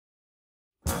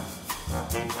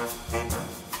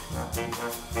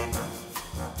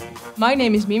My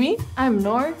name is Mimi. I'm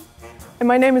Noor. And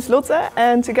my name is Lotte,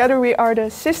 and together we are the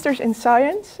Sisters in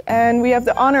Science, and we have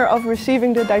the honor of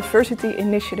receiving the Diversity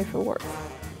Initiative Award.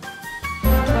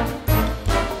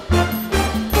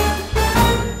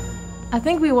 I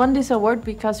think we won this award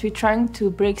because we're trying to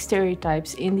break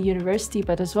stereotypes in the university,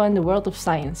 but as well in the world of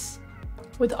science.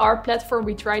 With our platform,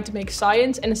 we try to make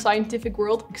science and the scientific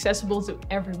world accessible to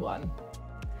everyone.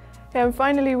 Yeah, and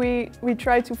finally, we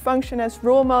try to function as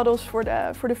role models for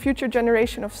the future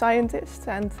generation of scientists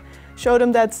and show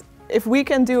them that if we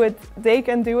can do it, they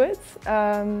can do it.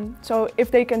 So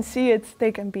if they can see it,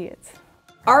 they can be it.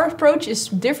 Our approach is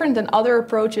different than other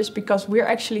approaches because we're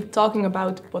actually talking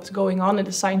about what's going on in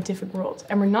the scientific world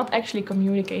and we're not actually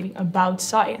communicating about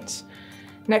science.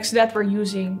 Next to that, we're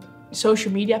using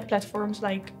social media platforms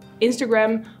like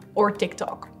Instagram or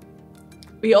TikTok.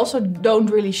 We also don't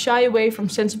really shy away from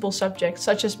sensible subjects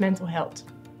such as mental health.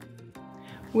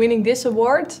 Winning this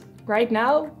award right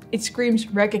now, it screams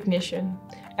recognition.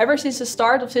 Ever since the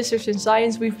start of Sisters in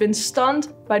Science, we've been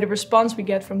stunned by the response we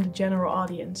get from the general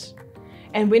audience.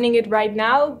 And winning it right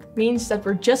now means that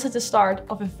we're just at the start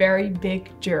of a very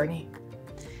big journey.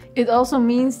 It also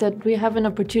means that we have an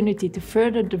opportunity to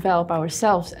further develop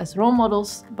ourselves as role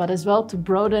models, but as well to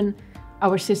broaden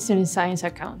our Sisters in Science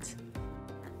account.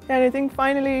 And I think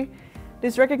finally,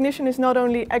 this recognition is not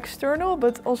only external,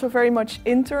 but also very much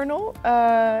internal.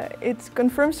 It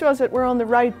confirms to us that we're on the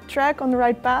right track, on the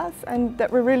right path, and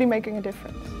that we're really making a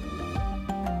difference.